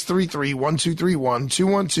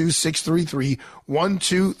 212-633-1231,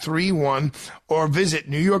 212-633-1231, or visit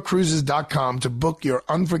NewYorkCruises.com to book your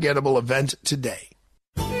unforgettable event today.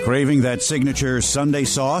 Craving that signature Sunday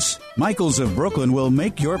sauce? Michael's of Brooklyn will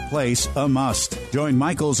make your place a must. Join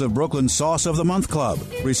Michael's of Brooklyn Sauce of the Month Club.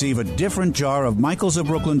 Receive a different jar of Michael's of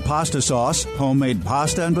Brooklyn pasta sauce, homemade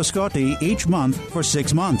pasta and biscotti each month for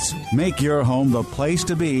 6 months. Make your home the place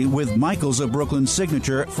to be with Michael's of Brooklyn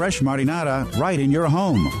signature fresh marinara right in your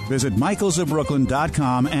home. Visit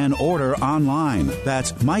michaelsofbrooklyn.com and order online.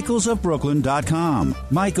 That's michaelsofbrooklyn.com.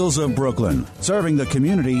 Michael's of Brooklyn, serving the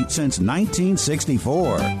community since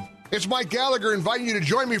 1964. It's Mike Gallagher inviting you to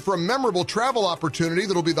join me for a memorable travel opportunity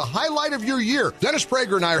that'll be the highlight of your year. Dennis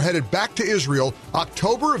Prager and I are headed back to Israel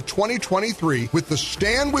October of 2023 with the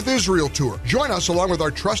Stand with Israel Tour. Join us along with our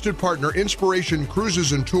trusted partner Inspiration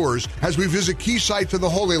Cruises and Tours as we visit key sites in the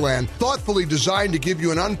Holy Land, thoughtfully designed to give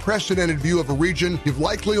you an unprecedented view of a region you've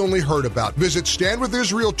likely only heard about. Visit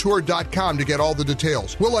standwithisraeltour.com to get all the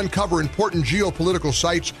details. We'll uncover important geopolitical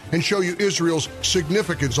sites and show you Israel's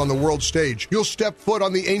significance on the world stage. You'll step foot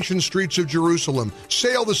on the ancient streets of Jerusalem,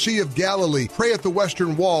 sail the Sea of Galilee, pray at the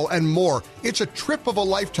Western Wall, and more. It's a trip of a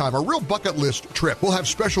lifetime, a real bucket list trip. We'll have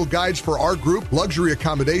special guides for our group, luxury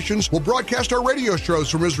accommodations. We'll broadcast our radio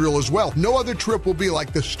shows from Israel as well. No other trip will be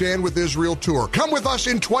like the Stand with Israel Tour. Come with us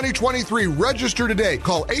in 2023. Register today.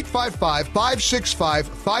 Call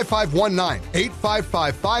 855-565-5519,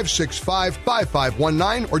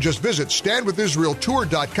 855-565-5519, or just visit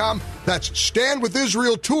standwithisraeltour.com. That's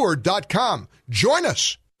standwithisraeltour.com. Join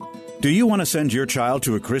us. Do you want to send your child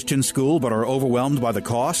to a Christian school but are overwhelmed by the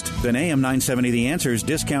cost? Then AM 970 The Answer's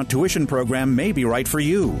discount tuition program may be right for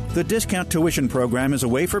you. The discount tuition program is a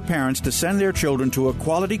way for parents to send their children to a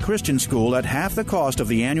quality Christian school at half the cost of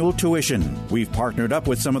the annual tuition. We've partnered up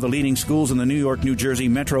with some of the leading schools in the New York, New Jersey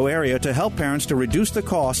metro area to help parents to reduce the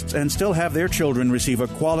costs and still have their children receive a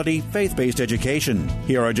quality, faith-based education.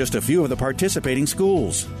 Here are just a few of the participating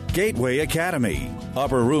schools: Gateway Academy,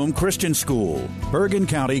 Upper Room Christian School, Bergen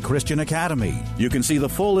County Christian Academy. You can see the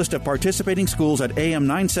full list of participating schools at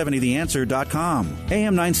am970theanswer.com.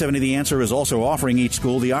 AM 970 The Answer is also offering each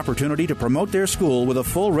school the opportunity to promote their school with a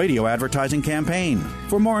full radio advertising campaign.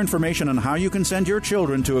 For more information on how you can send your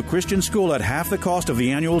children to a Christian school at half the cost of the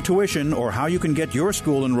annual tuition, or how you can get your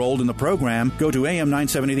school enrolled in the program, go to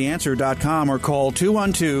am970theanswer.com or call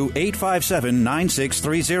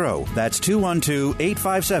 212-857-9630. That's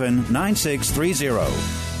 212-857-9630.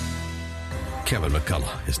 Kevin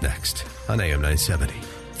McCullough is next on AM 970.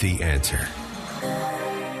 The Answer.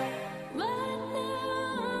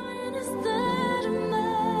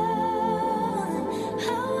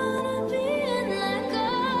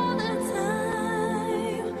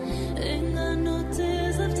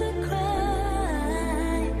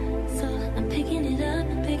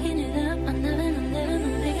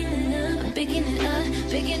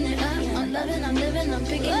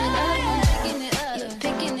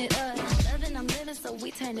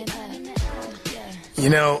 You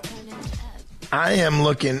know, I am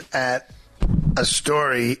looking at a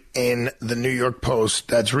story in the New York Post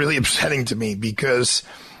that's really upsetting to me because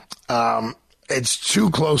it's too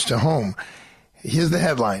close to home. Here's the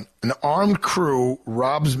headline: an armed crew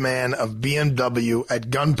robs man of BMW at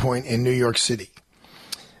gunpoint in New York City.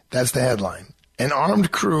 That's the headline. An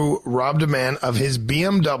armed crew robbed a man of his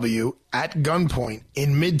BMW at gunpoint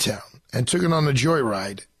in Midtown and took it on a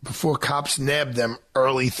joyride before cops nabbed them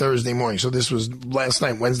early Thursday morning. So this was last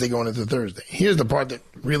night, Wednesday going into Thursday. Here's the part that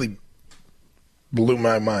really blew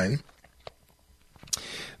my mind.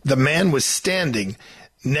 The man was standing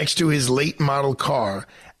next to his late model car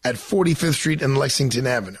at 45th Street and Lexington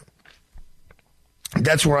Avenue.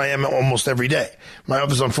 That's where I am almost every day. My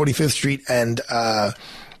office is on 45th Street and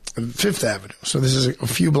 5th Avenue. So this is a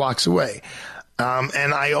few blocks away.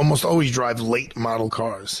 And I almost always drive late model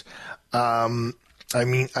cars. I'm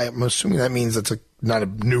assuming that means it's not a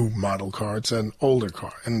new model car. It's an older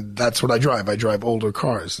car. And that's what I drive. I drive older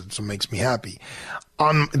cars. That's what makes me happy.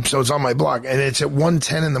 So it's on my block. And it's at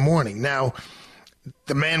 1:10 in the morning. Now,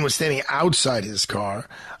 the man was standing outside his car.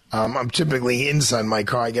 I'm typically inside my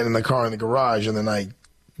car. I get in the car in the garage and then I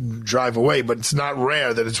drive away. But it's not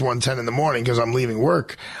rare that it's 1:10 in the morning because I'm leaving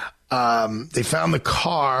work. They found the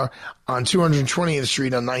car on 220th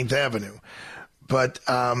Street on 9th Avenue. But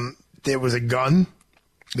there was a gun.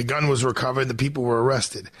 The gun was recovered. The people were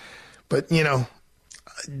arrested. But,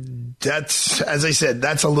 that's, as I said,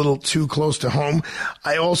 that's a little too close to home.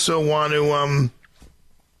 I also want to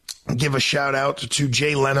give a shout out to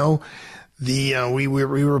Jay Leno. We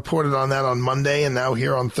reported on that on Monday, and now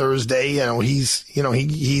here on Thursday, he's in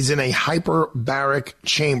a hyperbaric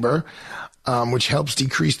chamber, which helps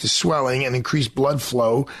decrease the swelling and increase blood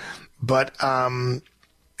flow. But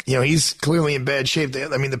he's clearly in bad shape.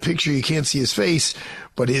 I mean, the picture, you can't see his face,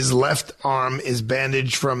 but his left arm is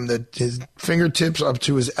bandaged from his fingertips up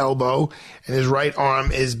to his elbow, and his right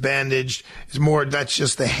arm is bandaged. That's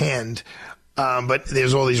just the hand. But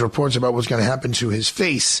there's all these reports about what's going to happen to his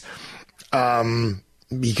face,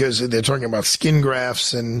 because they're talking about skin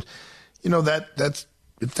grafts, and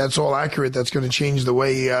if that's all accurate, that's going to change the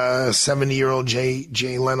way 70-year-old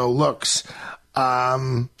Jay Leno looks.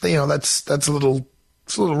 That's a little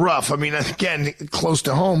rough. I mean, again, close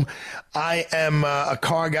to home. I am a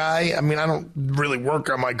car guy. I mean, I don't really work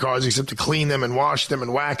on my cars except to clean them and wash them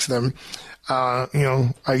and wax them.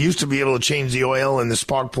 I used to be able to change the oil and the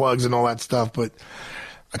spark plugs and all that stuff, but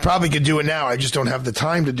I probably could do it now. I just don't have the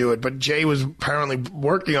time to do it. But Jay was apparently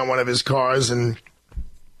working on one of his cars, and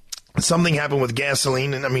something happened with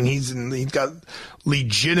gasoline. And I mean, he's got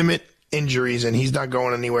legitimate injuries, and he's not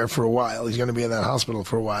going anywhere for a while. He's going to be in that hospital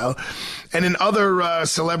for a while. And in other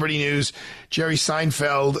celebrity news, Jerry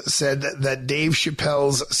Seinfeld said that Dave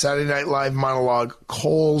Chappelle's Saturday Night Live monologue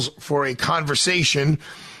calls for a conversation.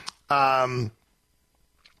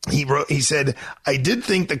 He said, "I did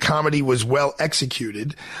think the comedy was well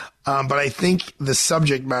executed, but I think the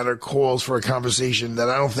subject matter calls for a conversation that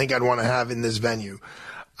I don't think I'd want to have in this venue."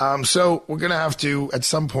 So we're going to have to, at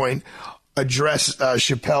some point, address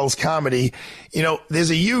Chappelle's comedy. There's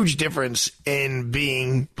a huge difference in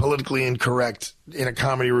being politically incorrect in a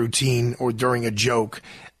comedy routine or during a joke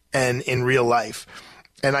and in real life.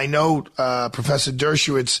 And I know Professor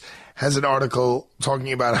Dershowitz has an article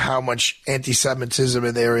talking about how much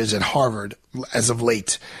anti-Semitism there is at Harvard as of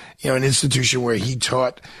late, an institution where he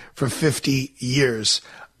taught for 50 years.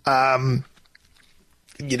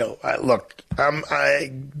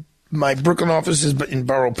 My Brooklyn office is in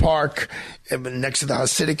Borough Park, next to the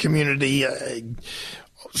Hasidic community. I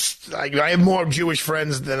have more Jewish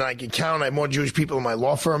friends than I can count. I have more Jewish people in my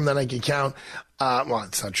law firm than I can count. Well,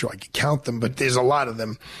 it's not true I can count them, but there's a lot of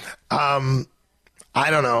them. I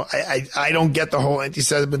don't know. I don't get the whole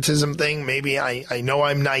anti-Semitism thing. Maybe I know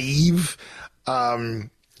I'm naive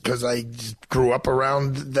because I grew up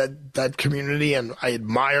around that community, and I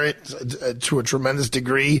admire it to a tremendous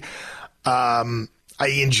degree. I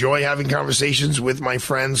enjoy having conversations with my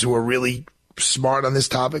friends who are really smart on this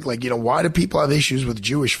topic. Like, why do people have issues with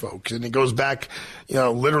Jewish folks? And it goes back,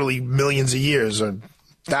 literally millions of years or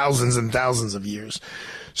thousands and thousands of years.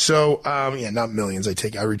 So, not millions.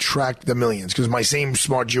 I retract the millions, because my same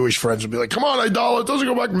smart Jewish friends would be like, come on, Aidala, it doesn't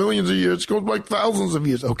go back millions of years. It goes back thousands of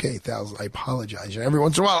years. Okay, thousands. I apologize. Every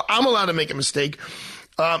once in a while, I'm allowed to make a mistake.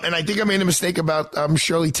 And I think I made a mistake about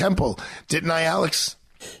Shirley Temple. Didn't I, Alex?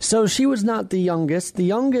 So she was not the youngest. The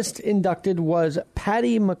youngest inducted was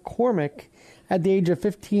Patty McCormick at the age of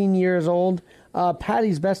 15 years old.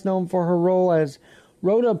 Patty's best known for her role as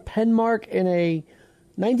Rhoda Penmark in a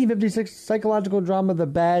 1956 psychological drama, The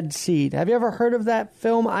Bad Seed. Have you ever heard of that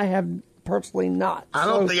film? I have personally not. I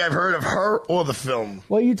don't think I've heard of her or the film.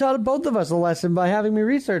 Well, you taught both of us a lesson by having me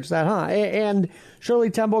research that, huh? And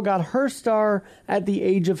Shirley Temple got her star at the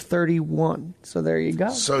age of 31. So there you go.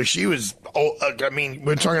 So she was,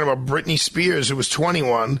 we're talking about Britney Spears, who was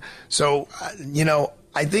 21. So,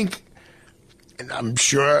 I think, and I'm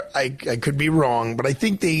sure I could be wrong, but I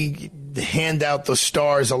think they hand out the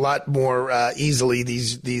stars a lot more easily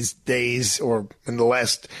these days, or in the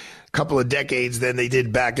last couple of decades, than they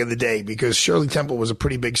did back in the day, because Shirley Temple was a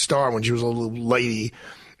pretty big star when she was a little lady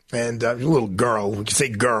and a little girl. We can say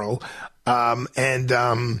girl.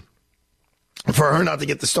 for her not to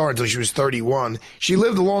get the start until she was 31. She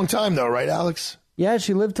lived a long time, though, right, Alex? Yeah,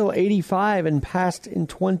 she lived till 85 and passed in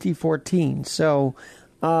 2014. So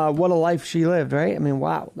what a life she lived, right? I mean,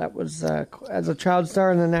 wow. That was as a child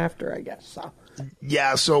star and then after, I guess. So.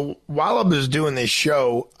 Yeah, so while I was doing this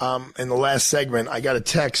show, in the last segment, I got a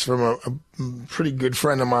text from a pretty good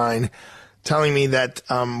friend of mine telling me that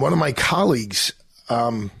one of my colleagues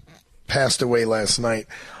passed away last night.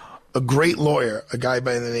 A great lawyer, a guy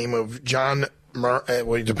by the name of John, well,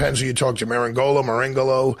 it depends who you talk to,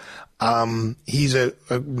 Marangolo. He's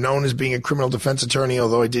known as being a criminal defense attorney,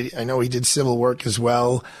 although I know he did civil work as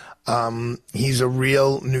well. He's a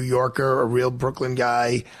real New Yorker, a real Brooklyn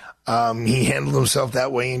guy. He handled himself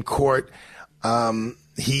that way in court.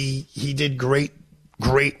 He did great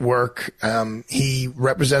work. He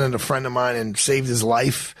represented a friend of mine and saved his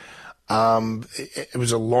life. It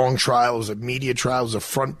was a long trial. It was a media trial. It was a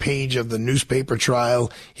front page of the newspaper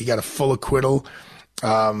trial. He got a full acquittal.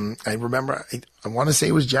 I remember, I want to say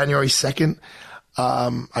it was January 2nd.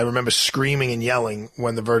 I remember screaming and yelling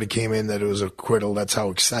when the verdict came in that it was acquittal. That's how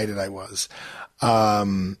excited I was.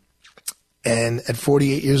 And at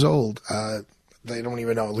 48 years old, they don't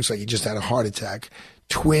even know. It looks like he just had a heart attack.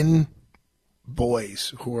 Twin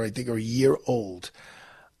boys who I think are a year old.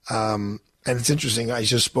 And it's interesting. I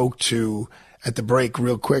just spoke to, at the break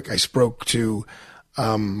real quick, I spoke to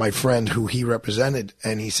my friend who he represented,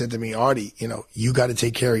 and he said to me, Artie, you got to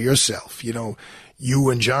take care of yourself. You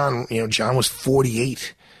and John, John was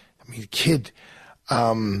 48. I mean, a kid.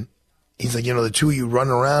 He's like, the two of you run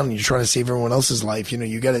around and you're trying to save everyone else's life.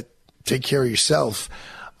 You got to take care of yourself.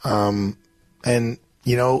 And,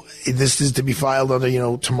 this is to be filed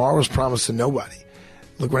under, tomorrow's promise to nobody.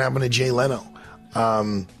 Look what happened to Jay Leno.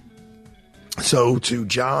 So to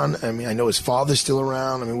John, I mean, I know his father's still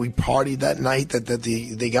around. I mean, we partied that night that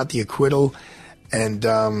they got the acquittal, and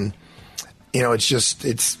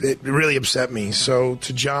it really upset me. So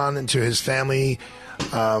to John and to his family,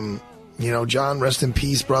 John, rest in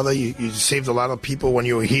peace, brother. You saved a lot of people when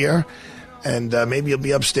you were here, and maybe you'll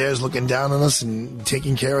be upstairs looking down on us and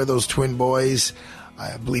taking care of those twin boys.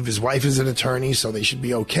 I believe his wife is an attorney, so they should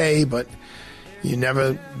be okay, but. You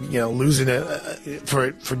never, losing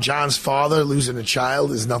for John's father, losing a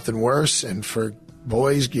child is nothing worse. And for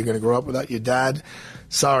boys, you're going to grow up without your dad.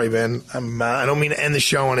 Sorry, man. I don't mean to end the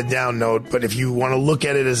show on a down note, but if you want to look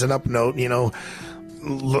at it as an up note,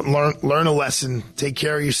 learn a lesson, take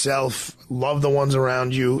care of yourself, love the ones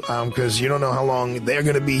around you, because you don't know how long they're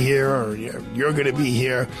going to be here or you're going to be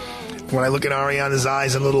here. When I look at Ariana's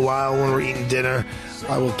eyes in a little while when we're eating dinner,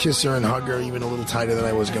 I will kiss her and hug her even a little tighter than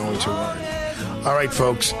I was going to. All right,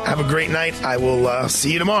 folks, have a great night. I will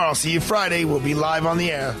see you tomorrow. I'll see you Friday. We'll be live on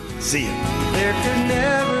the air. See you. There could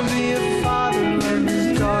never be a father like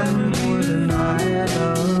his daughter more than I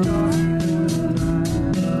love.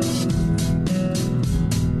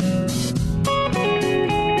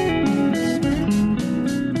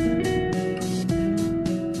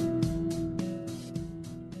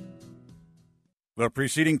 The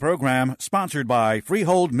preceding program sponsored by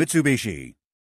Freehold Mitsubishi.